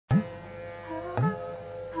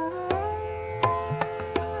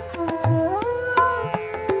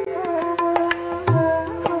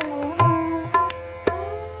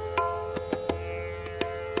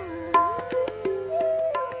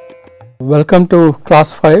Welcome to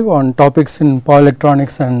class 5 on topics in power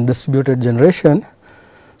electronics and distributed generation.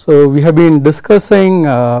 So, we have been discussing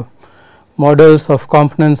models of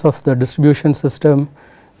components of the distribution system.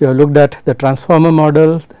 We have looked at the transformer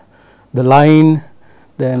model, the line,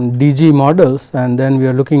 then DG models, and then we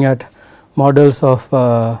are looking at models of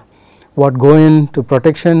what go into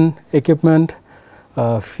protection equipment,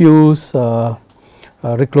 fuse,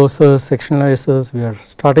 reclosers, sectionalizers. We are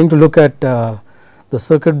starting to look at the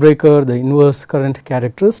circuit breaker, the inverse current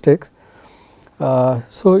characteristics.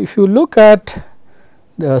 So, if you look at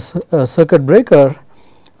the circuit breaker,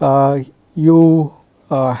 you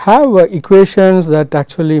have equations that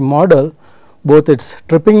actually model both its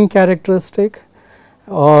tripping characteristic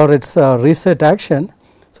or its reset action.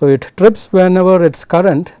 So, it trips whenever its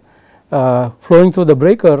current flowing through the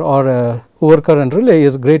breaker or overcurrent relay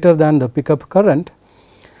is greater than the pickup current.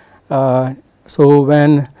 So,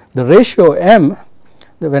 when the ratio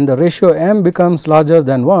m becomes larger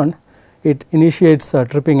than 1, it initiates a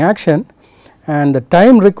tripping action, and the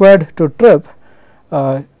time required to trip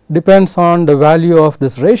depends on the value of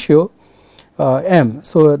this ratio m.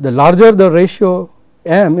 So, the larger the ratio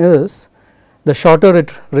m is, the shorter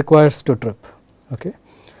it requires to trip. Okay.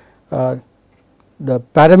 The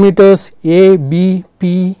parameters a, b,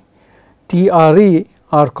 p, t, r, e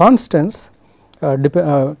are constants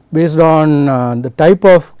based on the type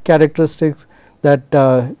of characteristics that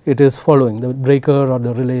it is following, the breaker or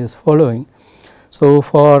the relay is following. So,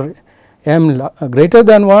 for m greater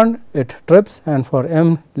than 1 it trips, and for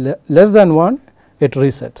m less than 1 it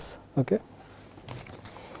resets. Okay.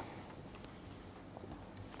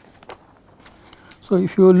 So,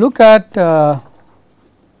 if you look at the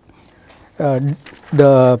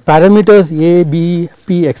parameters a, b,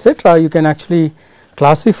 p, etc., you can actually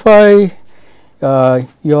classify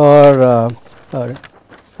your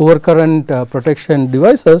overcurrent protection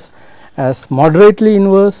devices as moderately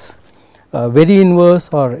inverse, very inverse,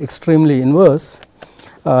 or extremely inverse.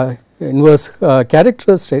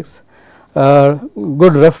 Characteristics.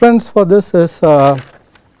 Good reference for this is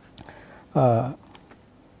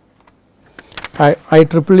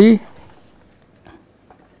IEEE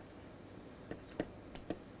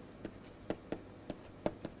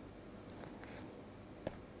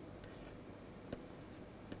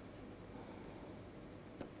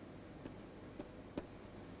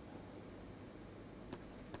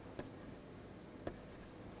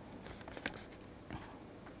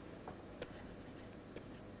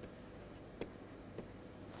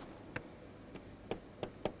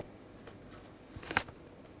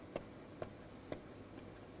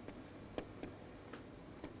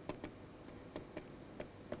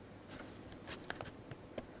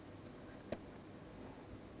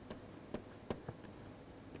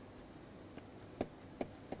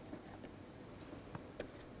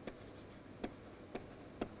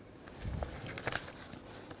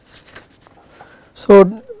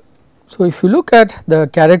So, if you look at the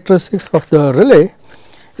characteristics of the relay,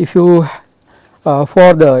 if you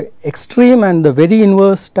for the extreme and the very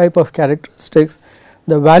inverse type of characteristics,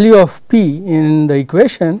 the value of p in the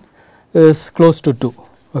equation is close to 2.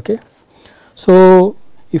 Okay. So,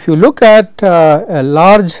 if you look at a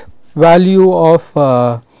large value of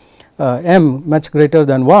m much greater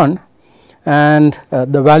than 1 and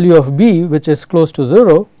the value of b which is close to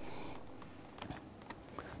 0,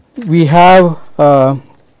 we have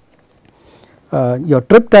your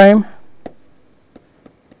trip time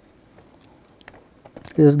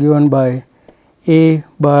is given by a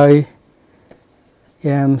by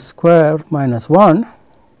m square minus 1,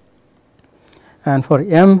 and for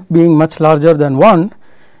m being much larger than 1,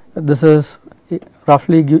 this is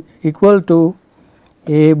roughly equal to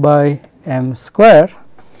a by m square,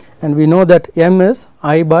 and we know that m is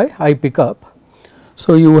I by I pickup.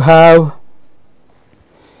 So, you have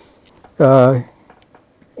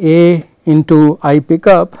a into I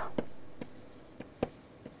pickup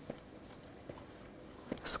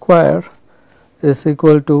square is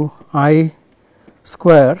equal to I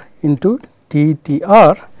square into T T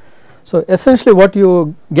R. So, essentially what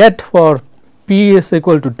you get for P is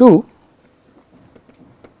equal to 2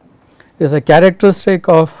 is a characteristic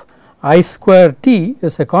of I square T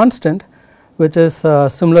is a constant which is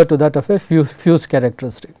similar to that of a fuse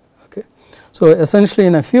characteristic. Okay. So, essentially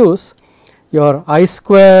in a fuse, your I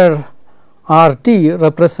square R T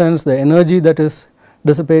represents the energy that is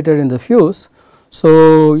dissipated in the fuse.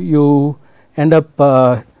 So, you end up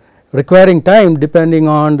requiring time depending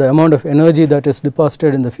on the amount of energy that is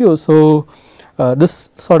deposited in the fuse. So, this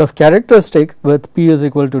sort of characteristic with P is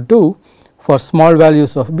equal to 2 for small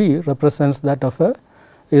values of B represents that of a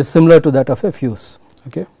is similar to that of a fuse.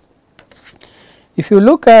 Okay. If you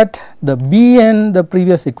look at the B in the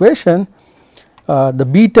previous equation, the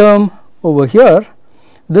B term over here,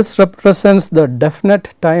 this represents the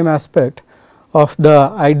definite time aspect of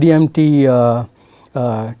the IDMT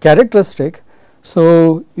characteristic.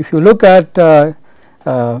 So, if you look at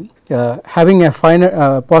having a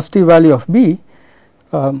finite positive value of B,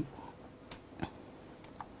 so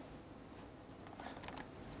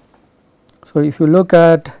if you look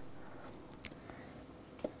at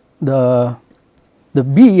the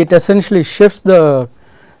B, it essentially shifts the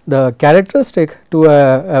characteristic to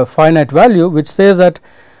a finite value, which says that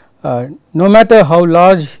no matter how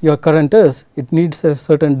large your current is, it needs a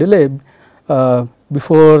certain delay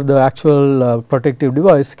before the actual protective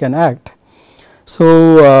device can act.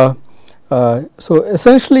 So, so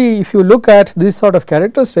essentially if you look at this sort of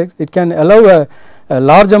characteristics, it can allow a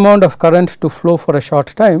large amount of current to flow for a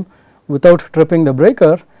short time without tripping the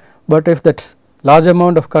breaker, but if that large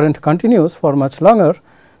amount of current continues for much longer,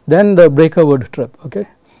 then the breaker would trip. Okay.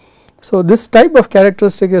 So, this type of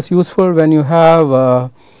characteristic is useful when you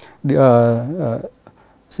have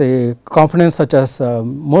say components such as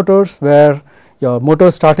motors, where your motor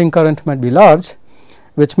starting current might be large,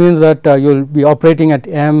 which means that you will be operating at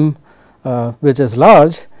M which is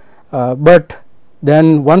large, but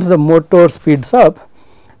then once the motor speeds up,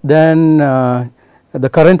 then the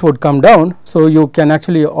current would come down. So, you can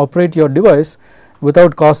actually operate your device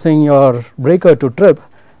without causing your breaker to trip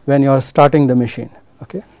when you are starting the machine.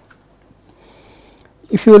 Okay.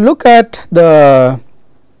 If you look at the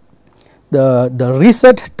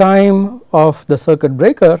reset time of the circuit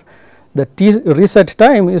breaker, the reset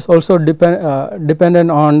time is also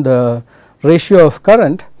dependent on the ratio of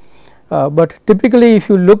current, but typically if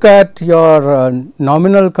you look at your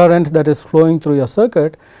nominal current that is flowing through your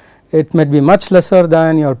circuit, it might be much lesser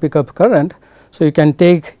than your pickup current. So, you can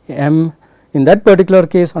take M in that particular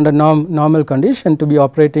case under normal condition to be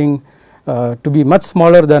operating to be much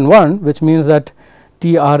smaller than 1, which means that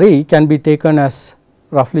TRE can be taken as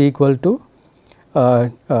roughly equal to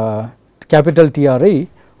capital TRE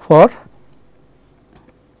for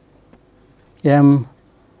M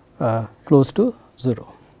close to 0.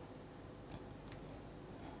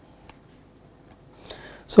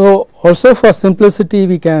 So, also for simplicity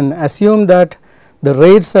we can assume that the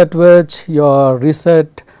rates at which your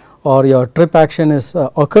reset or your trip action is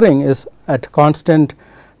occurring is at constant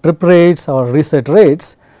trip rates or reset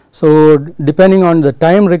rates. So, depending on the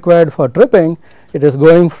time required for tripping, it is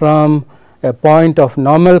going from a point of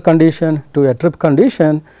normal condition to a trip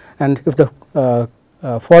condition, and if the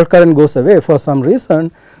fault current goes away for some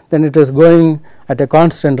reason, then it is going at a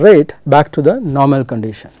constant rate back to the normal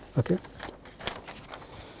condition. Okay.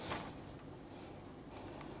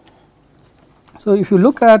 So, if you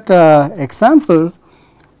look at example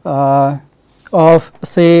of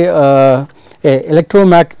say a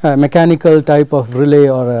electromechanical type of relay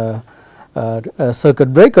or a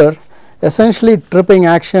circuit breaker, essentially tripping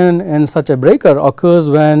action in such a breaker occurs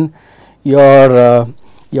when your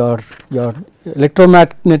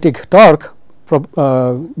electromagnetic torque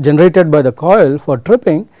generated by the coil for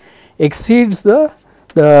tripping exceeds the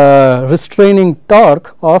restraining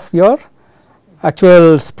torque of your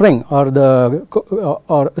actual spring or the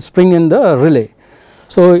spring in the relay.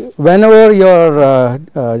 So, whenever your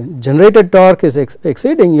generated torque is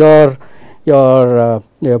exceeding, your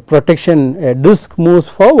protection disc moves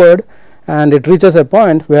forward and it reaches a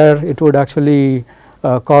point where it would actually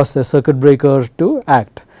cause a circuit breaker to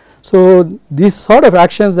act. So, these sort of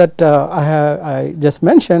actions that I just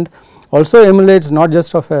mentioned also emulates not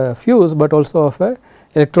just of a fuse, but also of a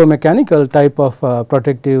electromechanical type of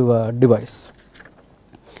protective device.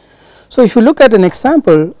 So, if you look at an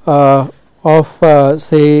example of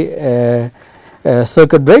say a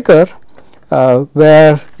circuit breaker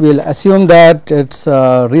where we will assume that its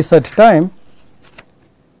reset time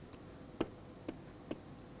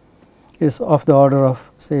is of the order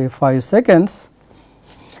of say 5 seconds,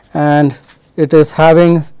 and it is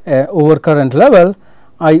having a overcurrent level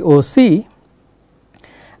IOC,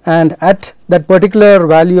 and at that particular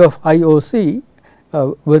value of IOC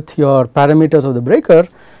with your parameters of the breaker,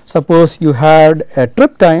 suppose you had a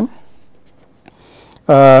trip time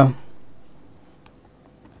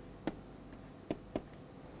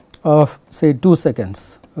of say 2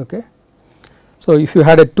 seconds. Okay. So, if you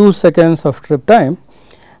had a 2 seconds of trip time,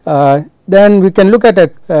 then we can look at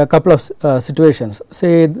a couple of situations.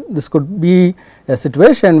 Say this could be a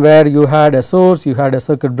situation where you had a source, you had a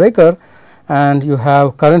circuit breaker, and you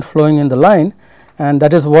have current flowing in the line, and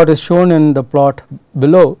that is what is shown in the plot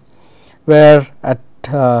below, where at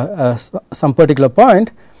some particular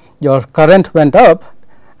point your current went up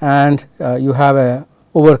and you have a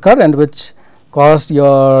overcurrent which caused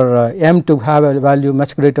your m to have a value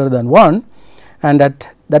much greater than 1, and at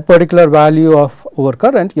that particular value of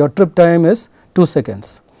overcurrent your trip time is 2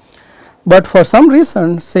 seconds. But for some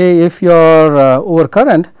reason, say if your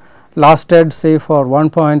overcurrent lasted say for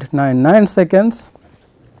 1.99 seconds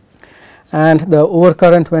and the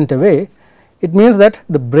overcurrent went away, it means that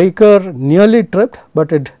the breaker nearly tripped,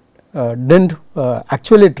 but it did not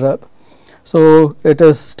actually trip. So, it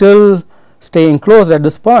is still staying closed at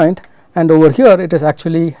this point, and over here it is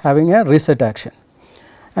actually having a reset action.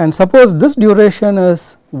 And suppose this duration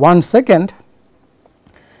is 1 second,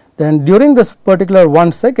 then during this particular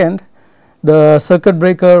 1 second the circuit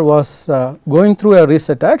breaker was going through a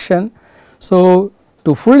reset action. So,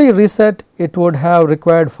 to fully reset it would have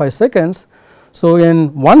required 5 seconds. So,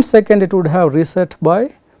 in 1 second it would have reset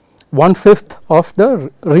by 1/5 of the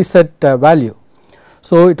reset value.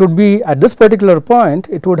 So, it would be at this particular point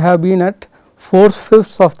it would have been at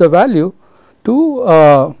 4/5 of the value to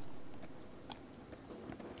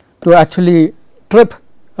actually trip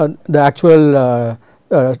the actual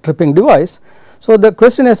tripping device. So, the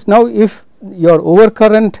question is now if your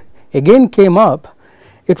overcurrent again came up,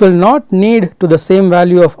 it will not need to the same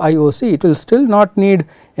value of IOC, it will still not need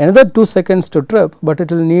another 2 seconds to trip, but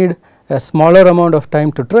it will need a smaller amount of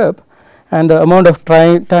time to trip, and the amount of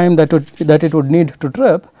time that it would need to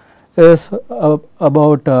trip is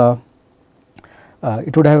about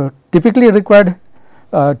it would have typically required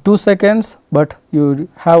 2 seconds, but you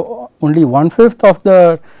have only 1/5 of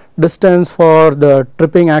the distance for the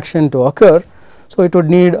tripping action to occur. So, it would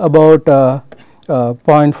need about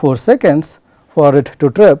 0.4 seconds for it to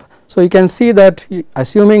trip. So, you can see that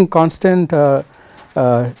assuming constant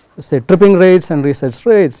say tripping rates and reset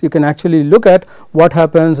rates, you can actually look at what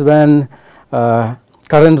happens when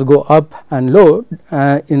currents go up and low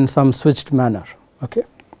in some switched manner. Okay.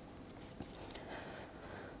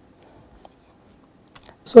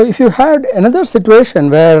 So, if you had another situation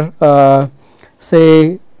where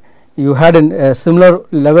say you had a similar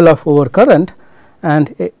level of overcurrent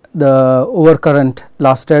and the overcurrent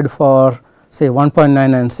lasted for say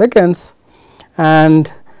 1.99 seconds,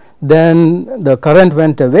 and then the current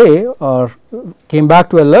went away or came back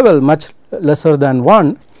to a level much lesser than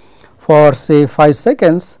 1 for say 5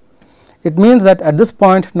 seconds, it means that at this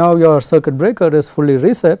point now your circuit breaker is fully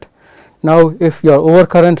reset. Now, if your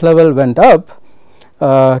overcurrent level went up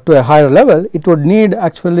to a higher level, it would need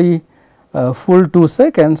actually full 2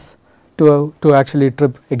 seconds to actually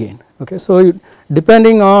trip again. Okay. So,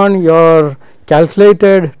 depending on your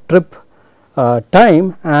calculated trip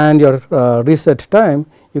time and your reset time,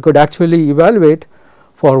 you could actually evaluate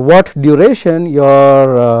for what duration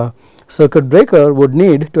your circuit breaker would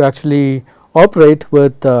need to actually operate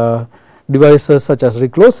with devices such as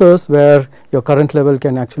reclosers, where your current level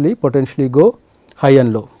can actually potentially go high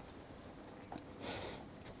and low.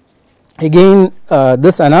 Again,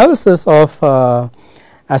 this analysis of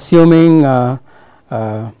assuming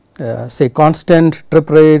say constant trip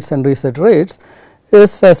rates and reset rates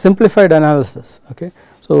is a simplified analysis. Okay.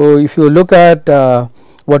 So, if you look at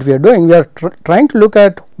what we are doing, we are trying to look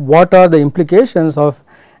at what are the implications of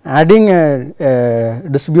adding a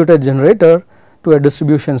distributed generator to a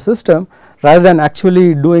distribution system, rather than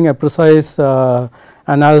actually doing a precise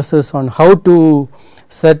analysis on how to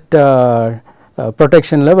set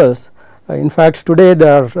protection levels. In fact, today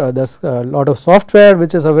there is a lot of software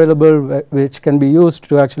which is available, which can be used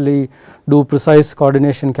to actually do precise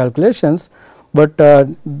coordination calculations, but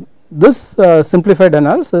this simplified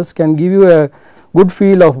analysis can give you a good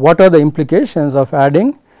feel of what are the implications of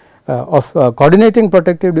adding coordinating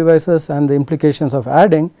protective devices and the implications of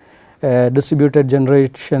adding a distributed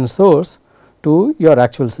generation source to your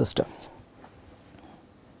actual system.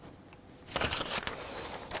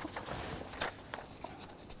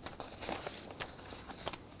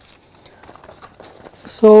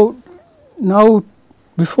 So, now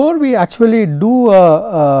before we actually do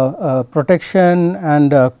protection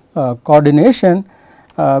and coordination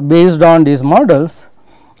based on these models,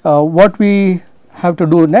 what we have to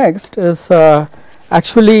do next is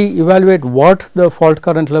actually evaluate what the fault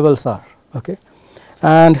current levels are. Okay.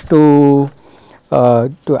 And to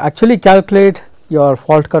actually calculate your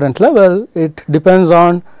fault current level, it depends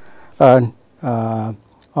on where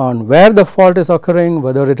the fault is occurring,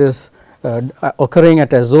 whether it is occurring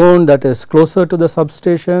at a zone that is closer to the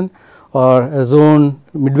substation, or a zone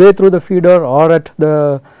midway through the feeder, or at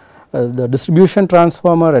the distribution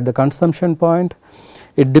transformer at the consumption point.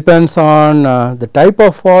 It depends on the type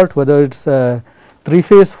of fault, whether it is a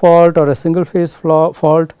 3-phase fault or a single phase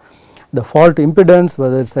fault, the fault impedance,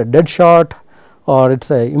 whether it is a dead short or it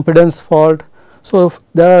is a impedance fault. So,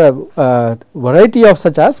 there are a variety of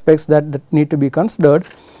such aspects that need to be considered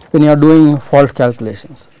when you are doing fault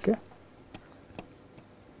calculations. Okay.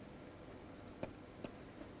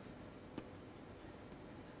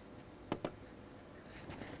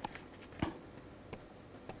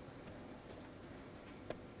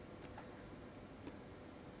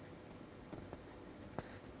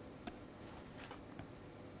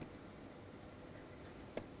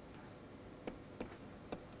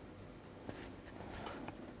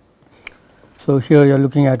 So, here you are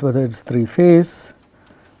looking at whether it is 3 phase,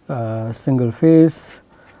 single phase,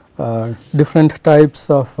 different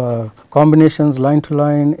types of combinations, line to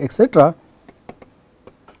line, etc.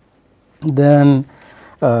 Then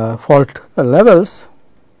fault levels,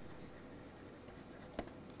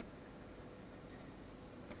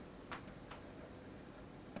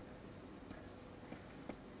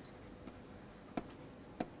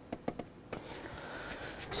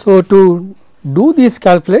 so to do these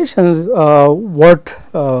calculations, what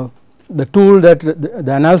the tool that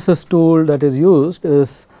the analysis tool that is used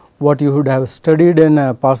is what you would have studied in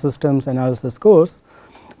a power systems analysis course.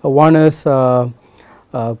 One is per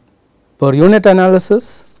unit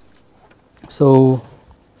analysis. So,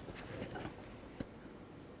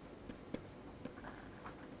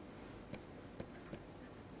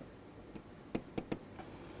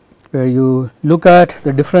 where you look at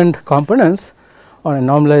the different components on a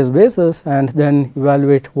normalized basis and then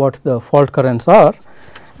evaluate what the fault currents are,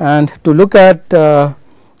 and to look at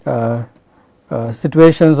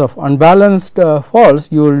situations of unbalanced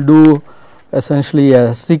faults, you will do essentially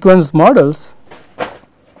a sequence models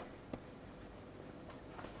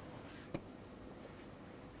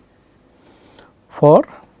for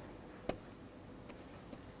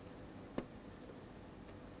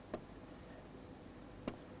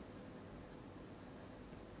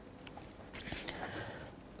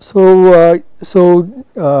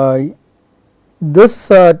this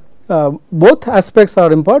both aspects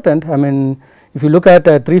are important. I mean, if you look at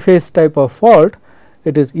a 3 phase type of fault,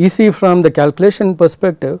 it is easy from the calculation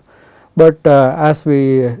perspective, but as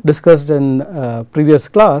we discussed in previous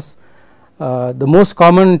class, the most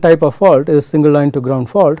common type of fault is single line to ground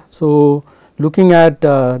fault. So, looking at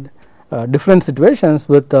different situations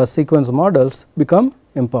with sequence models become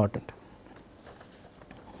important.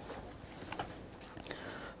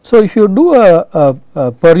 So, if you do a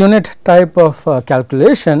per unit type of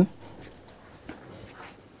calculation,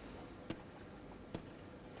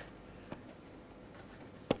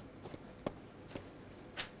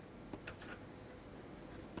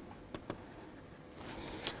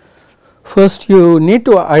 first you need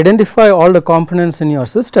to identify all the components in your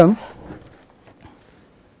system.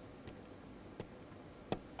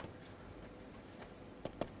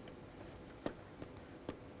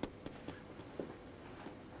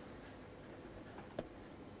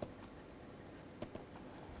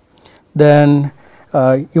 Then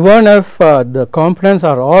even if the components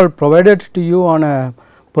are all provided to you on a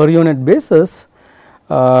per unit basis,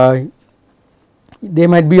 they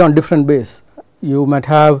might be on different base. You might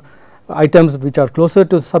have items which are closer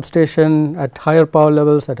to substation at higher power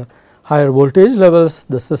levels, at higher voltage levels.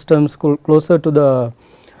 The systems closer to the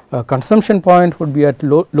consumption point would be at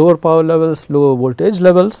lower power levels, lower voltage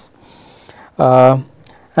levels,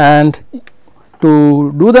 and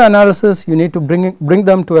to do the analysis you need to bring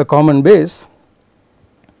them to a common base.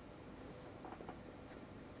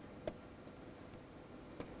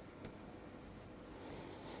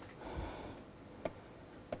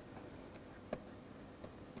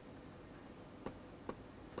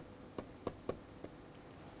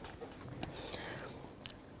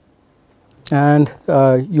 And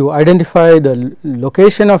you identify the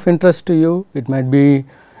location of interest to you. It might be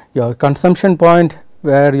your consumption point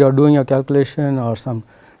where you are doing your calculation, or some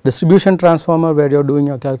distribution transformer where you are doing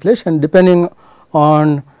your calculation. Depending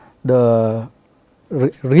on the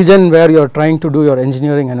region where you are trying to do your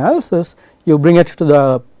engineering analysis, you bring it to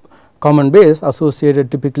the common base associated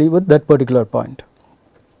typically with that particular point.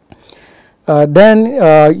 Then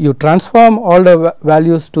you transform all the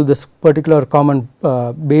values to this particular common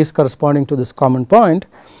base corresponding to this common point,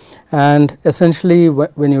 and essentially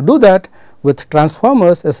when you do that with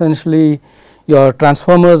transformers, essentially your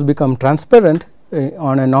transformers become transparent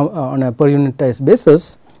on a per unitized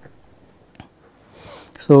basis.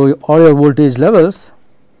 So, all your voltage levels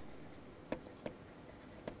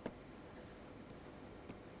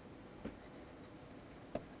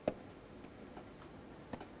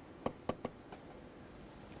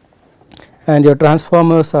and your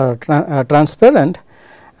transformers are transparent,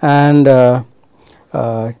 and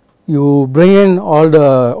you bring in all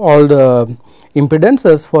the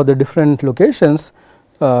impedances for the different locations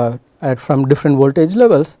at from different voltage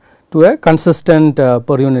levels to a consistent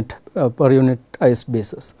per unitized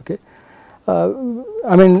basis. Okay.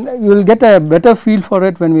 I mean, you will get a better feel for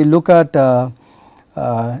it when we look at the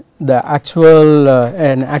actual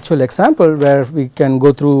an actual example where we can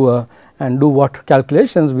go through and do what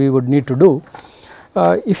calculations we would need to do.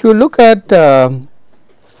 If you look at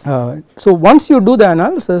so once you do the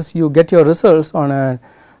analysis, you get your results on a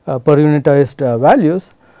per unitized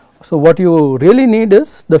values. So what you really need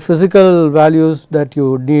is the physical values that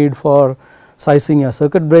you need for sizing a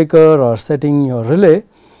circuit breaker or setting your relay.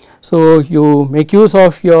 So you make use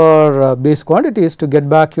of your base quantities to get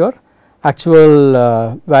back your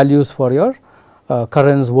actual values for your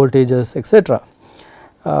currents, voltages, etc.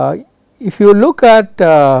 If you look at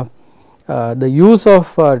the use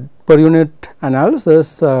of per unit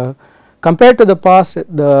analysis compared to the past,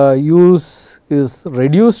 the use is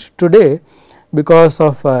reduced today because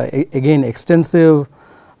of again extensive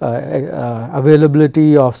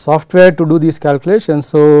availability of software to do these calculations.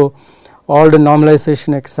 So all the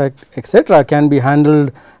normalization etc. can be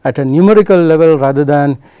handled at a numerical level rather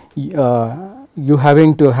than you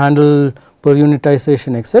having to handle per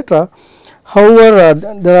unitization etc. However,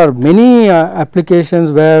 there are many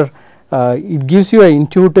applications where it gives you an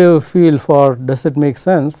intuitive feel for does it make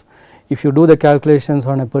sense if you do the calculations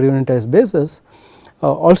on a per unitized basis.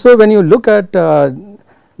 Also when you look at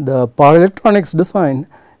the power electronics design,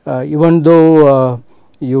 even though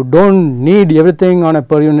you do not need everything on a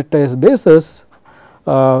per unitized basis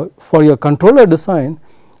for your controller design,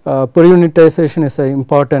 per unitization is an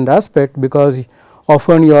important aspect because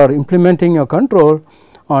often you are implementing your control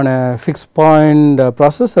on a fixed point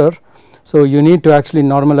processor. So you need to actually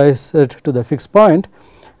normalize it to the fixed point.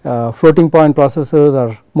 Floating point processors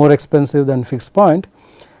are more expensive than fixed point,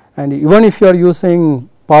 and even if you are using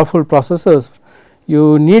powerful processors,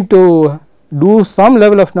 you need to do some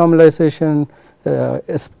level of normalization,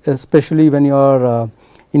 especially when you are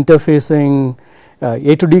interfacing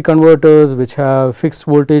A to D converters which have fixed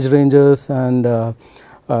voltage ranges and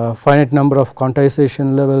finite number of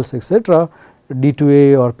quantization levels etc.,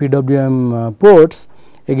 D2A or PWM ports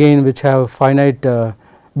again which have finite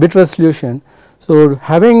bit resolution. So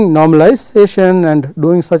having normalization and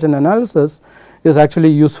doing such an analysis is actually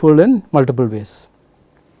useful in multiple ways.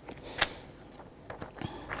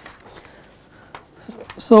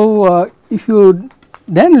 So if you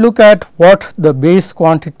then look at what the base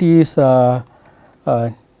quantities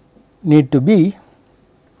need to be,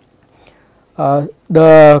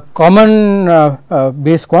 the common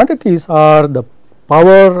base quantities are the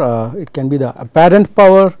power, it can be the apparent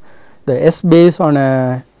power, the S base on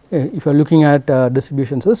a, if you are looking at a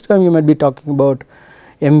distribution system, you might be talking about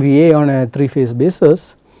MVA on a 3-phase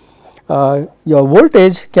basis. Your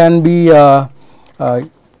voltage can be you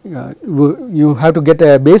have to get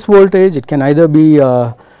a base voltage. It can either be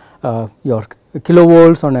your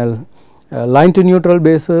kilovolts on a line to neutral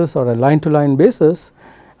basis or a line to line basis.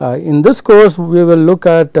 In this course we will look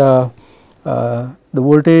at the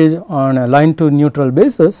voltage on a line to neutral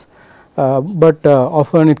basis, but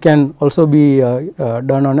often it can also be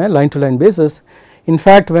done on a line to line basis. In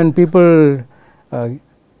fact, when people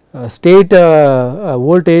state a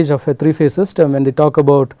voltage of a 3-phase system, when they talk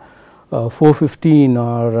about 415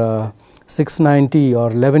 or 690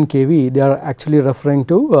 or 11 kV, they are actually referring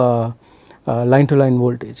to line to line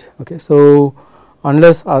voltage. Okay. So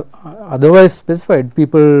unless otherwise specified,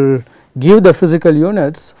 people give the physical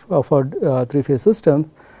units for 3-phase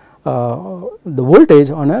system, the voltage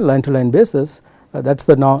on a line to line basis, that is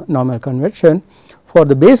the normal convention. For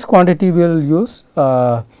the base quantity, we will use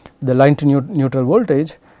the line to neutral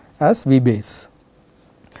voltage as V base.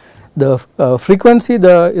 The frequency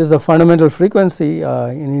is the fundamental frequency.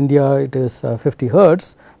 In India it is 50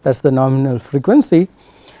 hertz, that is the nominal frequency.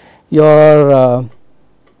 Your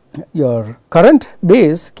current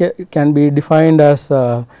base can be defined as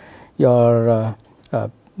your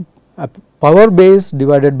power base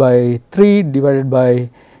divided by 3 divided by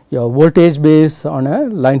your voltage base on a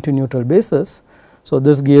line to neutral basis. So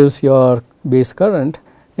this gives your base current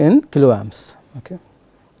in kiloamps. Okay.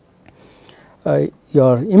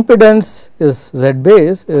 Your impedance is Z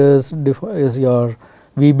base is your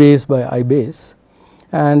V base by I base,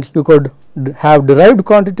 and you could have derived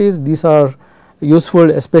quantities. These are useful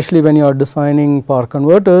especially when you are designing power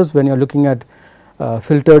converters, when you are looking at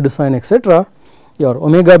filter design etc. Your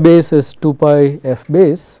omega base is 2 pi F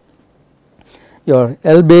base. Your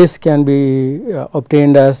L base can be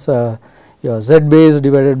obtained as your Z base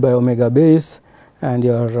divided by omega base, and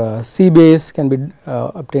your C base can be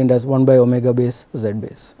obtained as 1 by omega base Z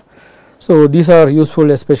base. So these are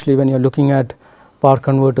useful especially when you are looking at power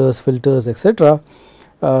converters, filters etc.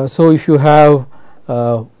 So if you have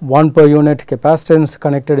 1 per unit capacitance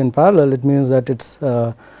connected in parallel, it means that its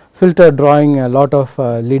filter drawing a lot of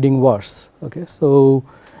leading wires. Okay. So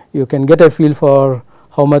you can get a feel for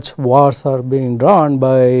how much wires are being drawn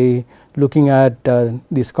by looking at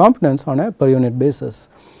these components on a per unit basis.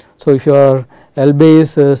 So if your L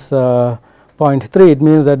base is 0.3, it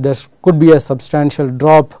means that there could be a substantial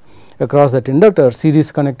drop across that inductor,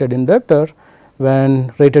 series connected inductor,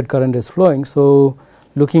 when rated current is flowing. So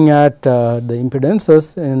looking at the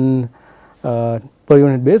impedances in per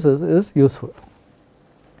unit basis is useful.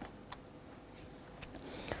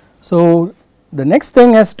 So the next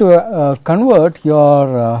thing is to convert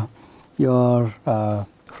your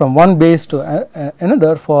from one base to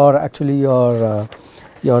another for actually your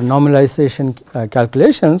normalization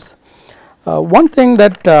calculations. One thing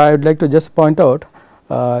that I would like to just point out,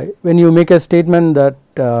 when you make a statement that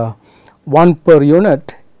 1 per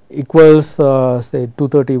unit equals say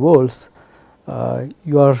 230 volts,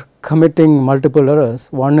 you are committing multiple errors.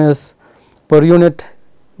 One is per unit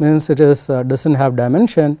means it is does not have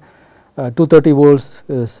dimension, 230 volts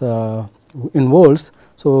is in volts.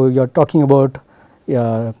 So you are talking about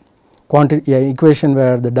quantity equation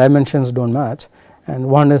where the dimensions do not match, and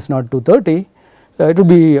one is not 230. It would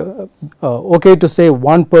be okay to say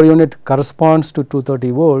 1 per unit corresponds to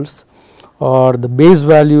 230 volts, or the base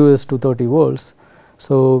value is 230 volts.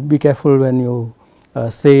 So be careful when you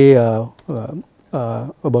say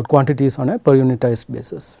about quantities on a per unitized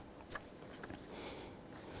basis.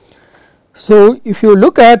 So if you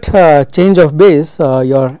look at change of base,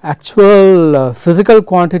 your actual physical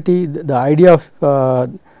quantity, the idea of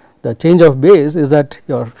the change of base is that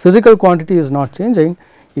your physical quantity is not changing.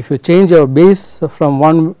 If you change your base from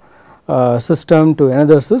one system to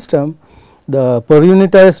another system, the per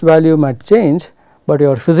unitized value might change, but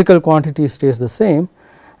your physical quantity stays the same,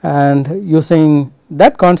 and using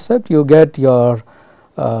that concept you get your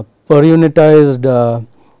per unitized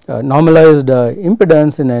normalized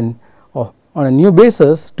impedance in an on a new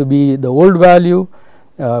basis to be the old value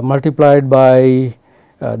multiplied by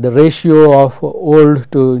the ratio of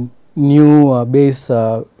old to new base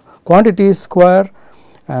quantity square,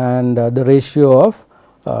 and the ratio of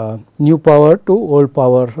new power to old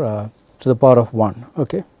power to the power of 1.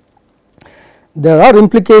 Okay. There are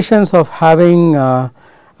implications of having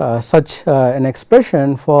such an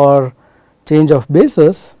expression for change of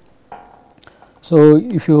basis. So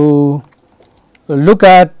if you look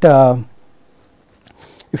at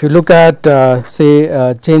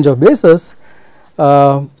say change of basis,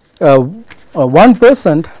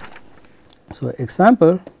 1%. So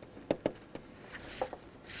example,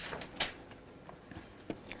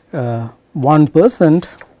 1%.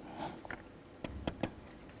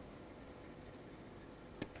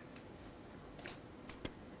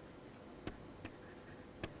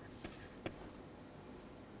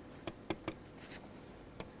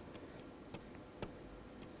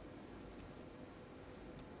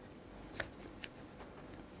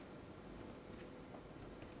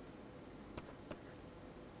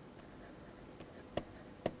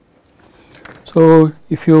 So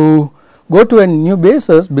if you go to a new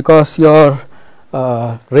basis, because your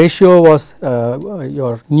ratio was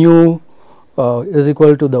your new is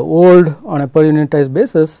equal to the old on a per unitized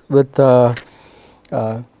basis with the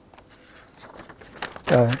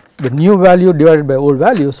new value divided by old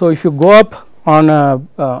value. So if you go up on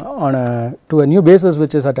to a new basis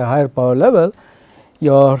which is at a higher power level,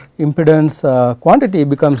 your impedance quantity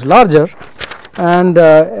becomes larger, and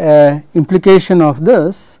implication of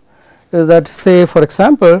this is that, say for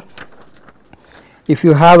example, if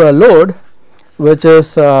you have a load which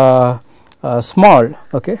is small.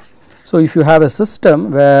 Okay. So if you have a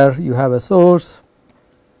system where you have a source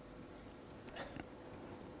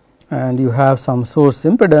and you have some source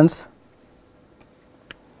impedance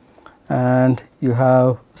and you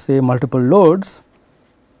have say multiple loads,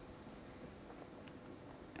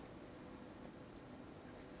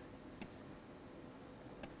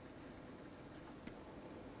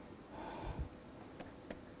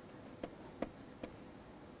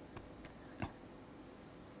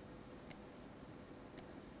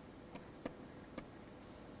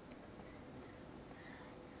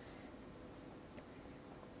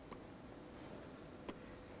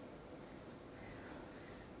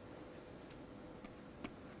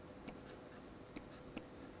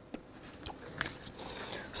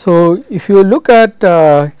 so if you look at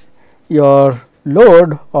your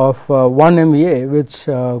load of 1 MVA, which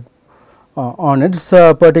on its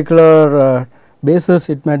particular basis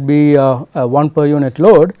it might be a 1 per unit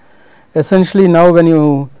load, essentially now when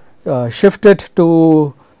you shift it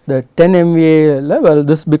to the 10 MVA level,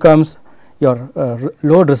 this becomes your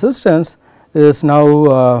load resistance is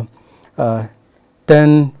now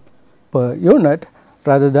 10 per unit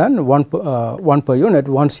rather than 1 per unit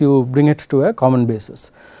once you bring it to a common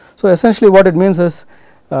basis. So, essentially what it means is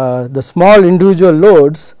the small individual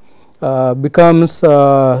loads becomes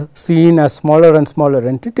seen as smaller and smaller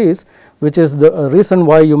entities, which is the reason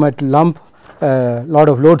why you might lump a lot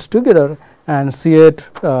of loads together and see it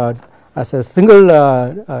as a single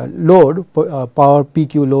load, power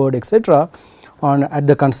PQ load, etc., on at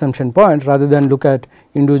the consumption point, rather than look at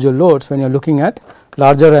individual loads when you are looking at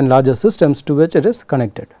larger and larger systems to which it is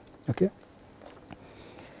connected. Okay.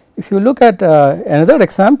 If you look at another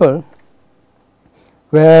example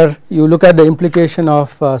where you look at the implication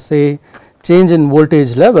of say change in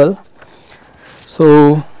voltage level.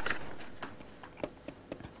 So,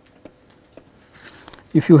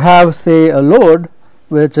 if you have say a load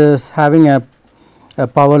which is having a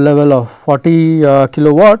power level of 40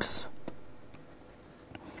 kilowatts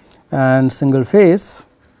and single phase,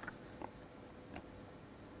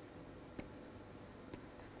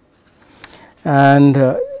 and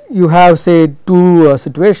you have say two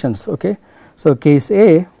situations. Okay. So, case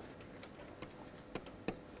A,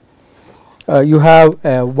 you have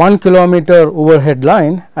a 1 kilometer overhead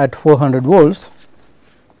line at 400 volts,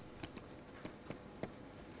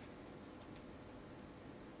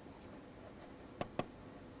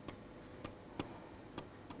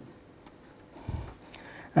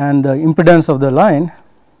 and the impedance of the line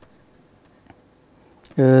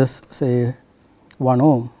is say 1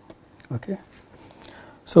 ohm. Okay.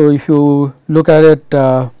 So, if you look at it,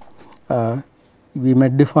 we may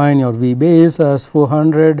define your V base as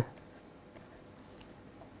 400,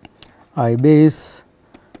 I base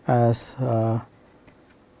as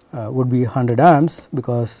would be 100 amps,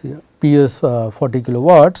 because P is 40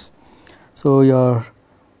 kilowatts. So, your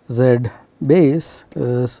Z base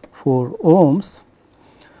is 4 ohms.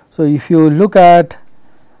 So, if you look at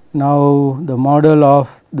now the model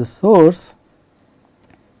of the source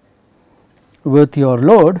with your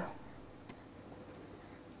load,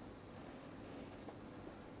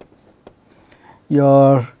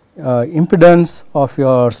 your impedance of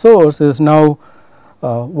your source is now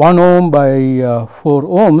 1 ohm by 4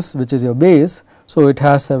 ohms, which is your base. So, it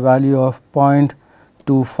has a value of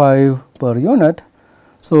 0.25 per unit.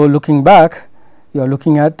 So, looking back, you are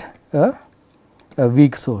looking at a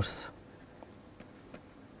weak source,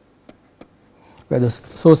 where the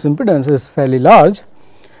source impedance is fairly large.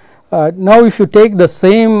 Now, if you take the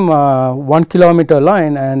same 1 kilometer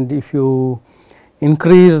line, and if you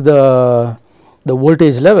increase the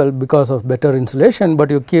voltage level because of better insulation, but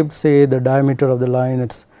you keep say the diameter of the line,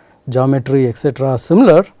 its geometry, etc.,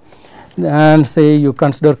 similar, and say you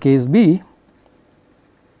consider case B,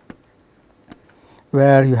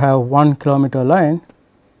 where you have 1 kilometer line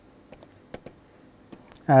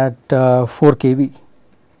at 4 kV,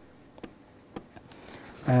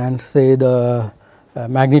 and say the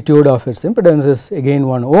magnitude of its impedance is again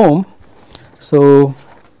 1 ohm. So,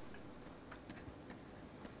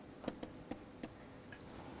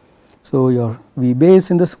 your V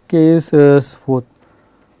base in this case is 4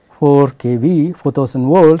 kV, 4000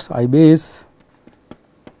 volts, I base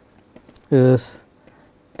is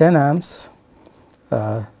 10 amps,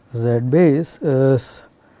 Z base is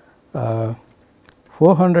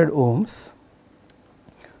 400 ohms.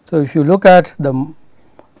 So, if you look at the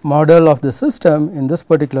model of the system in this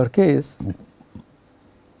particular case,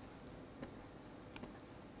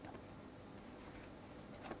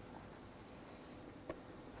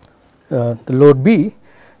 the load B,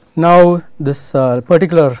 now this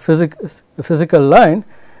particular physical line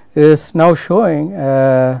is now showing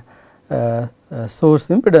a source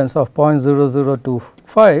impedance of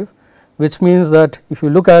 0.0025, which means that if you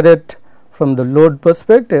look at it from the load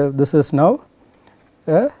perspective, this is now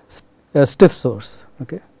a stiff source.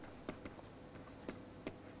 Okay.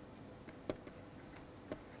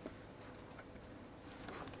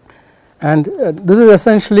 And this is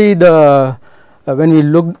essentially the when we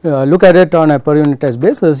look at it on a per unitized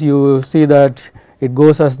basis, you see that it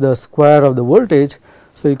goes as the square of the voltage.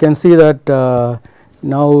 So, you can see that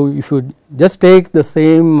now if you just take the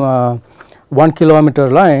same 1 kilometer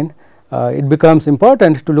line, it becomes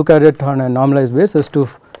important to look at it on a normalized basis to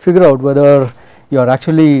figure out whether you are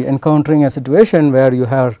actually encountering a situation where you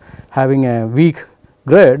are having a weak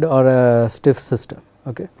grid or a stiff system.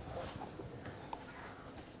 Okay.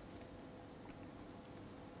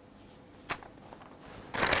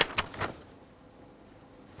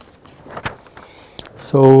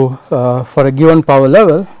 So, for a given power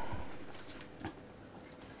level,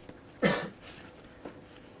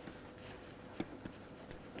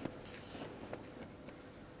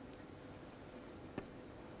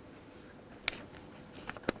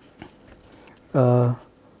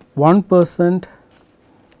 1%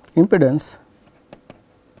 impedance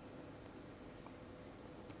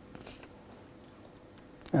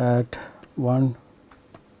at 1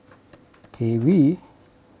 kV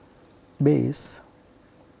base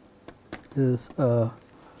is a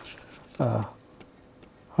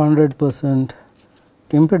 100%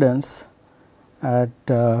 impedance at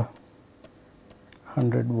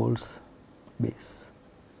 100 volts base.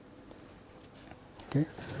 Okay.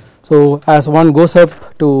 So, as one goes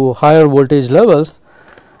up to higher voltage levels,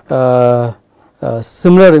 similar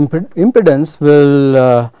impedance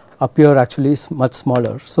will appear actually much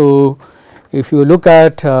smaller. So, if you look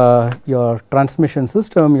at your transmission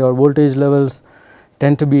system, your voltage levels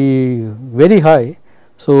tend to be very high.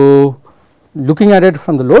 So, looking at it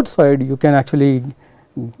from the load side, you can actually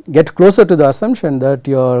get closer to the assumption that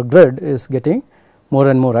your grid is getting more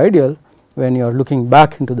and more ideal when you are looking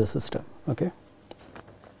back into the system. Okay.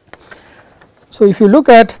 So, if you look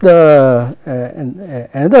at the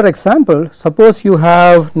another example, suppose you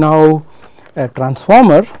have now a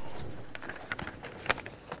transformer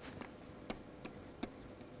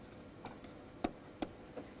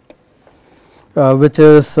which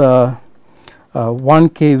is 1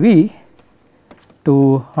 kV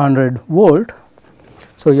to 100 volt.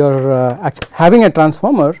 So, you are having a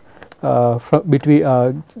transformer between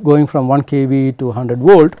going from 1 kV to 100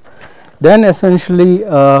 volt, then essentially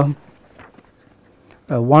 1%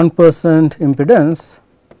 impedance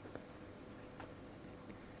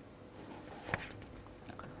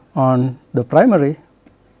on the primary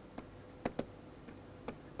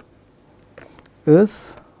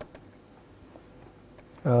is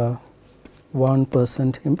 1%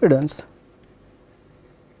 impedance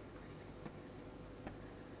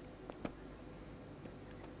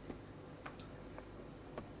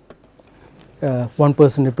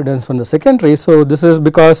impedance on the secondary. So, this is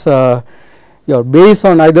because your base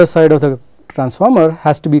on either side of the transformer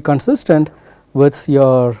has to be consistent with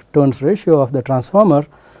your turns ratio of the transformer.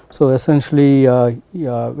 So, essentially when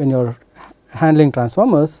you are handling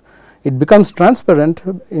transformers, it becomes transparent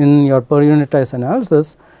in your per unitized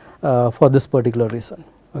analysis for this particular reason.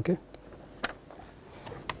 Okay.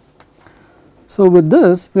 So, with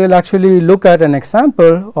this we will actually look at an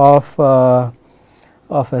example of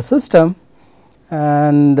a system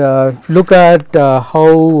and look at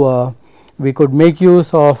how we could make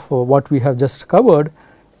use of what we have just covered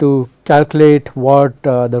to calculate what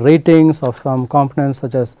the ratings of some components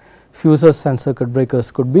such as fuses and circuit breakers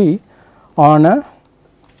could be on a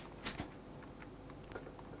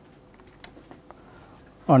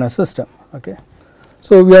system. Okay.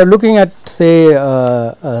 So, we are looking at say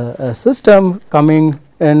a system coming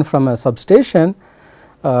in from a substation.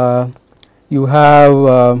 You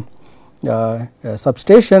have a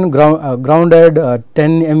substation grounded 10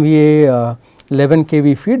 MVA 11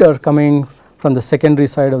 kV feeder coming from the secondary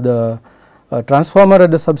side of the transformer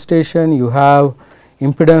at the substation. You have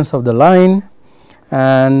impedance of the line,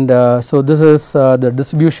 and so this is the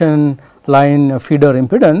distribution line feeder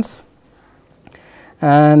impedance.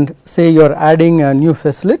 And say you are adding a new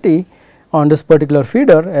facility on this particular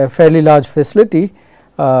feeder, a fairly large facility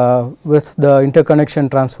with the interconnection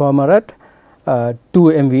transformer at 2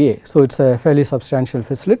 MVA. So, it is a fairly substantial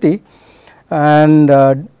facility, and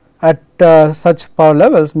at such power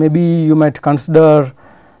levels maybe you might consider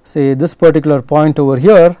say this particular point over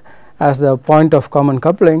here as the point of common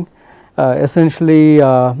coupling. Essentially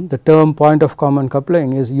the term point of common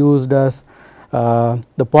coupling is used as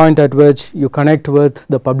the point at which you connect with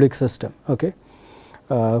the public system. Okay.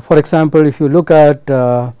 For example, if you look at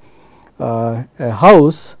a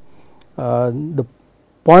house, the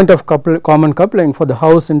point of common coupling for the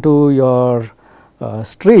house into your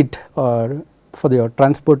street or for your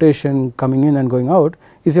transportation coming in and going out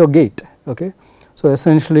is your gate. Okay. So,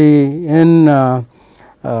 essentially in the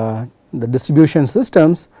distribution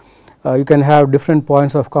systems you can have different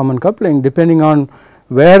points of common coupling depending on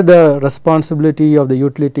where the responsibility of the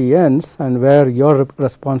utility ends and where your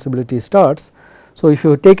responsibility starts. So, if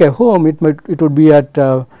you take a home, it would be at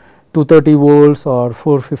 230 volts or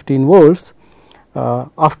 415 volts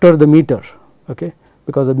after the meter, okay,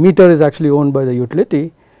 because the meter is actually owned by the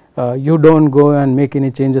utility. You do not go and make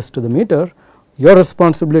any changes to the meter. Your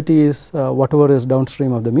responsibility is whatever is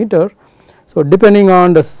downstream of the meter. So, depending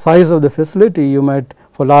on the size of the facility, you might,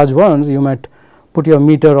 for large ones, you might put your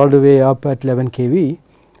meter all the way up at 11 kV.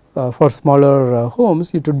 For smaller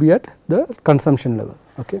homes, it would be at the consumption level.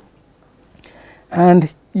 Okay.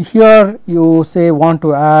 And here you say want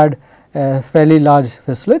to add a fairly large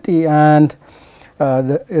facility, and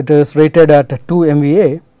it is rated at 2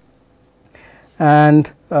 MVA,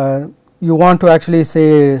 and you want to actually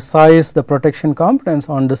say size the protection components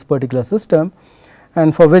on this particular system,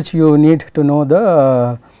 and for which you need to know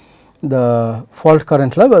the fault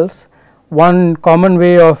current levels. One common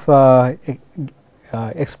way of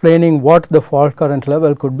explaining what the fault current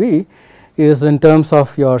level could be is in terms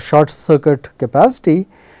of your short circuit capacity.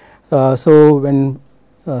 So, when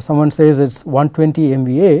someone says it is 120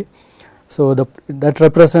 MVA, so that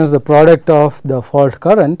represents the product of the fault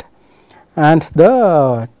current and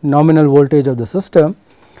the nominal voltage of the system,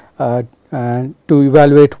 and to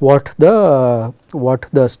evaluate what the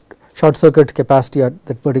short circuit capacity at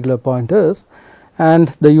that particular point is,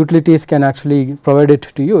 and the utilities can actually provide it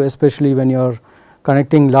to you, especially when you are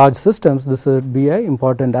connecting large systems. This would be an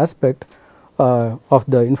important aspect of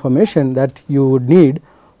the information that you would need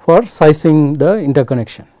for sizing the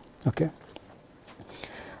interconnection. Okay.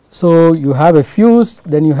 So, you have a fuse,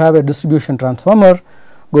 then you have a distribution transformer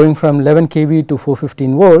going from 11 kV to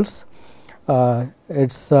 415 volts.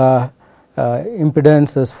 Its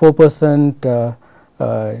impedance is 4%,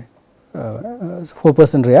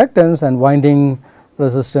 4% reactance, and winding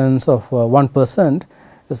resistance of 1%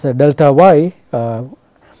 is a delta Y,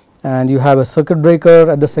 and you have a circuit breaker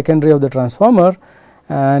at the secondary of the transformer,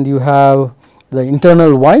 and you have the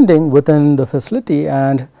internal winding within the facility,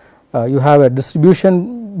 and you have a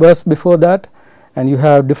distribution bus before that, and you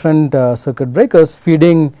have different circuit breakers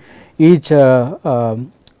feeding each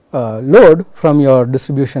load from your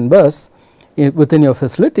distribution bus within your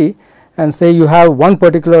facility. And say you have one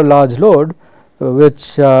particular large load,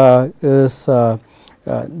 which is the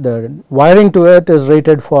wiring to it is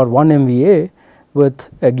rated for 1 MVA with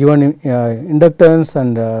a given inductance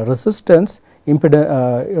and resistance,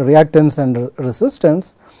 reactance and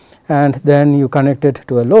resistance, and then you connect it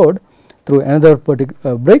to a load through another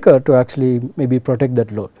breaker to actually maybe protect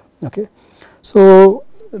that load. Okay. So,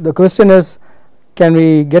 the question is, can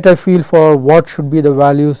we get a feel for what should be the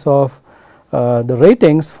values of the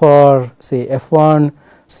ratings for say F1,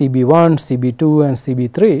 CB1, CB2 and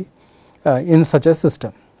CB3 in such a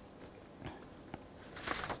system.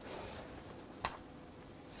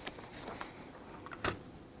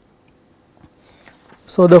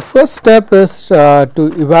 So, the first step is to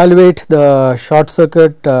evaluate the short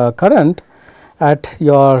circuit current at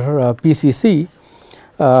your PCC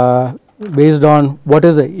based on what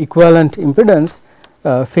is the equivalent impedance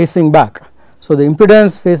facing back. So, the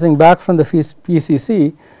impedance facing back from the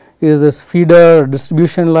PCC is this feeder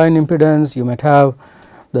distribution line impedance. You might have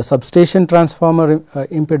the substation transformer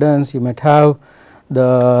impedance, you might have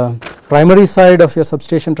the primary side of your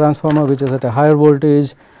substation transformer, which is at a higher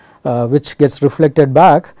voltage, which gets reflected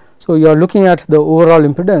back. So, you are looking at the overall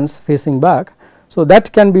impedance facing back. So,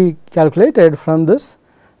 that can be calculated from this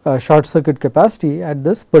short circuit capacity at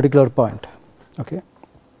this particular point. Okay.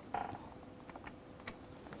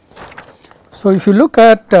 So, if you look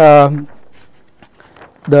at the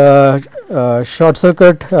short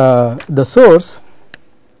circuit, the source.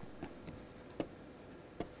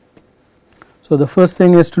 So, the first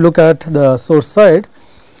thing is to look at the source side.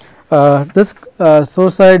 This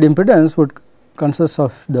source side impedance would consist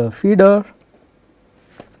of the feeder,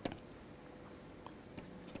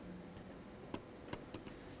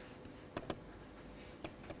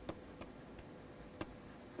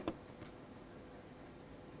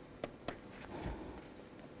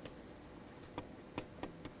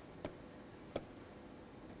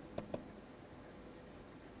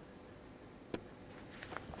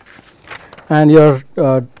 and you are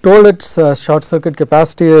told its short circuit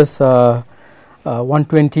capacity is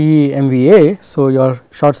 120 MVA. So, your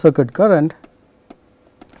short circuit current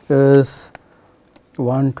is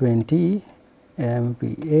 120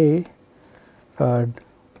 MVA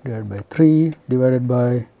divided by 3 divided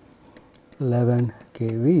by 11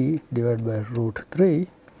 kV divided by root 3.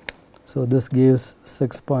 So, this gives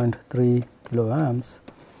 6.3 kiloamps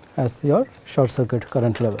as your short circuit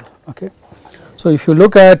current level. Okay. So, if you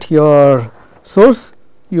look at your source,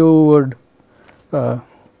 you would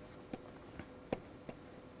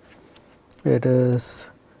it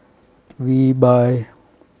is V by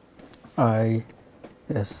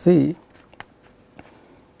ISC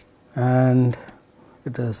and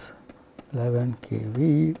it is 11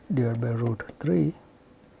 kV divided by root 3.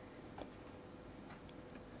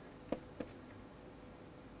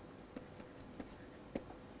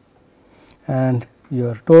 And you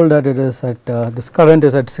are told that it is at this current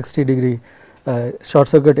is at 60 degree short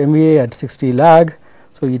circuit MVA at 60 lag.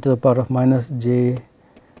 So, e to the power of minus j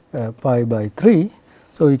pi by 3.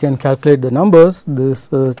 So, you can calculate the numbers. This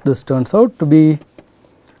turns out to be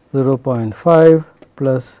 0.5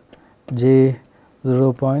 plus j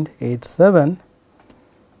 0.87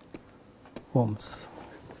 ohms.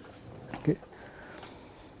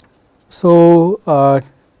 So,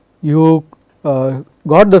 you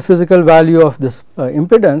got the physical value of this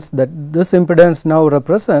impedance, that this impedance now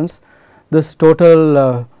represents this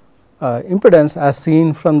total impedance as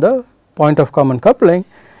seen from the point of common coupling.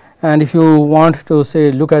 And if you want to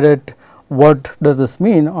say look at it, what does this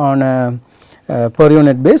mean on a per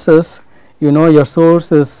unit basis, you know your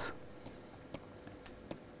source is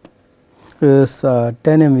 10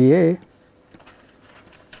 MVA,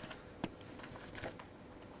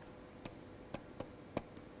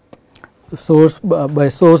 source, by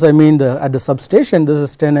source I mean at the substation this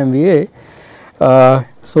is 10 MVA.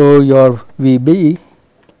 So, your VB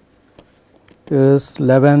is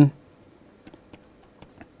 11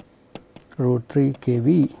 root 3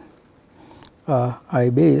 kV I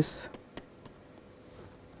base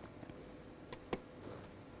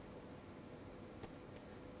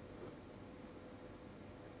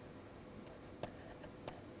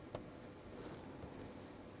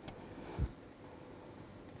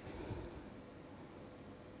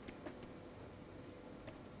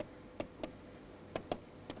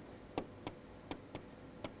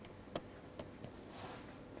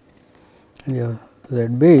and your Z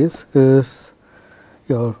base is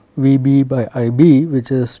your VB by IB,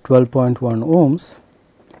 which is 12.1 ohms.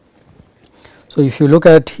 So, if you look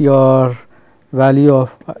at your value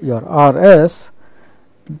of your RS,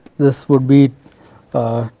 this would be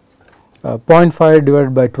 0.5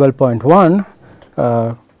 divided by 12.1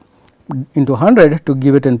 into 100 to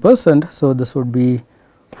give it in percent. So, this would be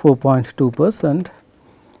 4.2%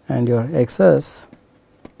 and your XS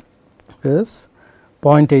is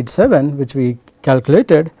 0.87, which we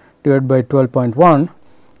calculated, divided by 12.1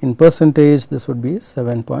 in percentage, this would be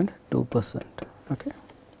 7.2%. Okay.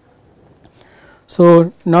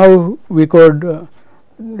 So, now we could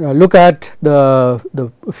look at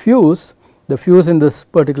the fuse. The fuse in this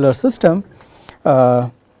particular system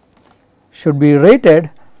should be rated,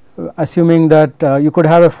 assuming that you could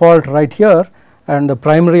have a fault right here and the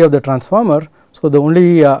primary of the transformer. So, the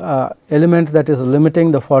only element that is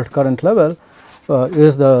limiting the fault current level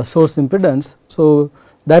is the source impedance. So,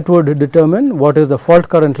 that would determine what is the fault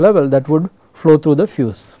current level that would flow through the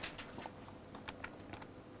fuse.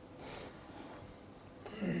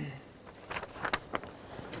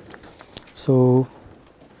 So,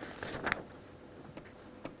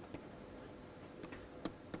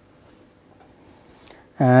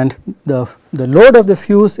 and the load of the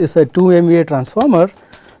fuse is a 2 MVA transformer.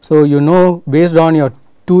 So, you know based on your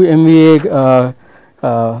 2 MVA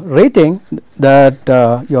rating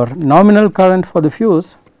that your nominal current for the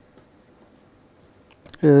fuse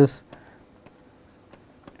is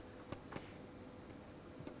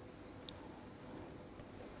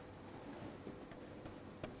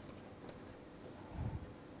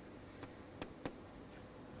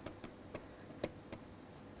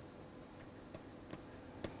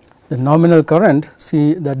the nominal current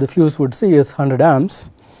see that the fuse would see is 100 amps,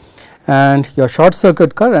 and your short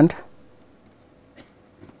circuit current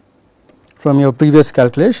from your previous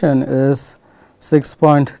calculation is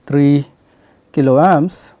 6.3 kilo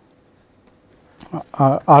amps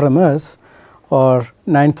RMS or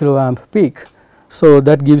 9 kilo amp peak. So,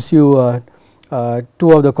 that gives you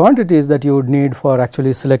two of the quantities that you would need for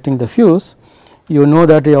actually selecting the fuse. You know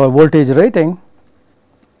that your voltage rating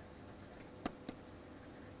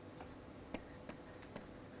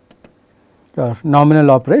your nominal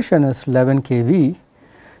operation is 11 kV,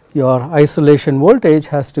 your isolation voltage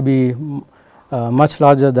has to be much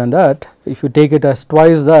larger than that. If you take it as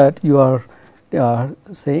twice that, you are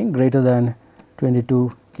saying greater than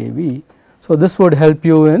 22 kV. So, this would help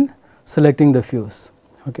you in selecting the fuse.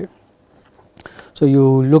 Okay. So,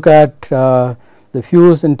 you look at the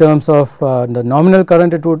fuse in terms of the nominal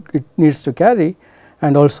current it needs to carry,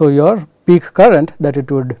 and also your peak current that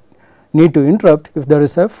it would need to interrupt if there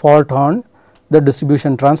is a fault on the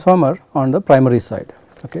distribution transformer on the primary side.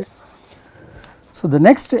 Okay. So, the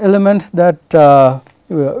next element that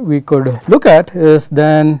we could look at is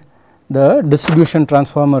then the distribution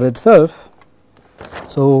transformer itself.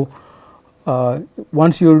 So,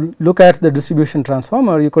 once you look at the distribution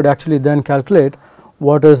transformer, you could actually then calculate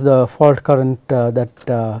what is the fault current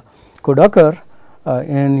that could occur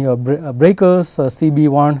in your breakers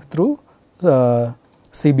CB1 through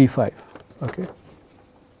CB5. Okay.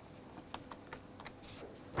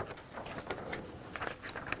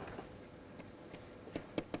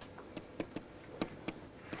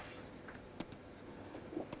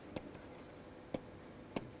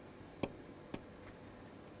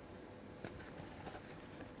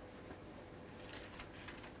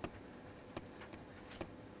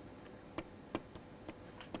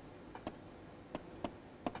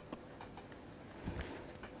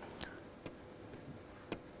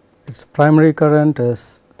 its primary current is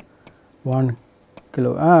 1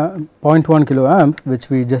 kilo amp, 0.1 kilo amp, which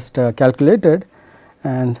we just calculated,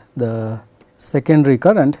 and the secondary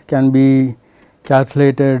current can be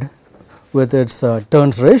calculated with its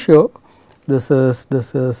turns ratio. This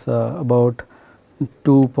is about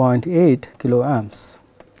 2.8 kilo amps.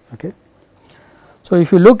 Okay. So,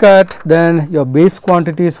 if you look at then your base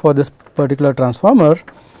quantities for this particular transformer,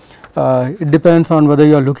 it depends on whether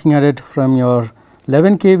you are looking at it from your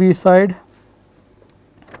 11 kV side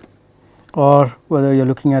or whether you are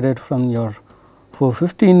looking at it from your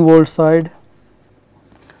 415 volt side.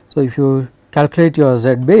 So, if you calculate your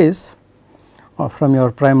Z base from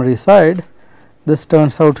your primary side, this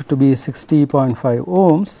turns out to be 60.5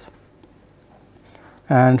 ohms,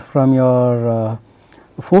 and from your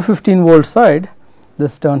 415 volt side,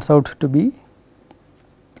 this turns out to be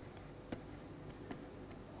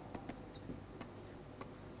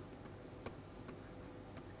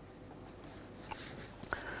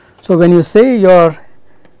 'So, when you say your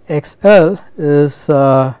XL is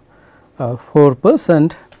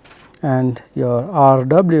 4% and your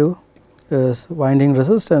RW is winding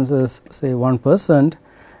resistance is say 1%,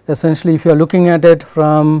 essentially if you are looking at it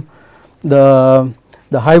from the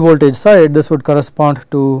high voltage side, this would correspond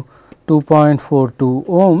to 2.42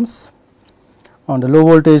 ohms. On the low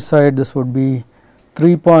voltage side, this would be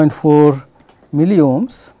 3.4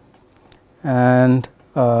 milliohms, and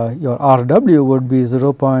your RW would be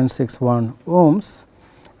 0.61 ohms,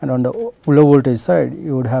 and on the low voltage side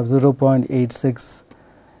you would have 0.86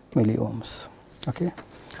 milliohms. Okay.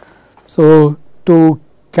 So, to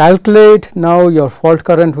calculate now your fault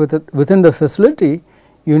current within the facility,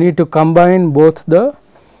 you need to combine both the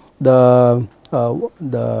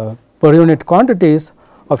per unit quantities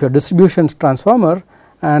of your distribution transformer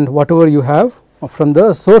and whatever you have from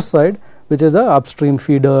the source side, which is the upstream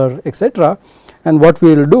feeder, etc. And what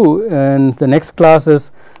we will do in the next class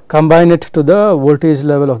is combine it to the voltage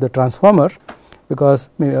level of the transformer, because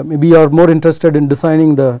maybe you are more interested in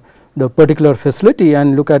designing the particular facility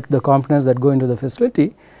and look at the components that go into the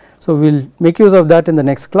facility. So, we will make use of that in the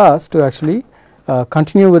next class to actually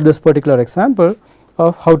continue with this particular example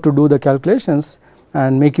of how to do the calculations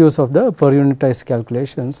and make use of the per unitized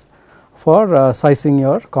calculations for sizing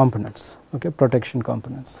your components, okay, protection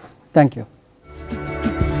components. Thank you.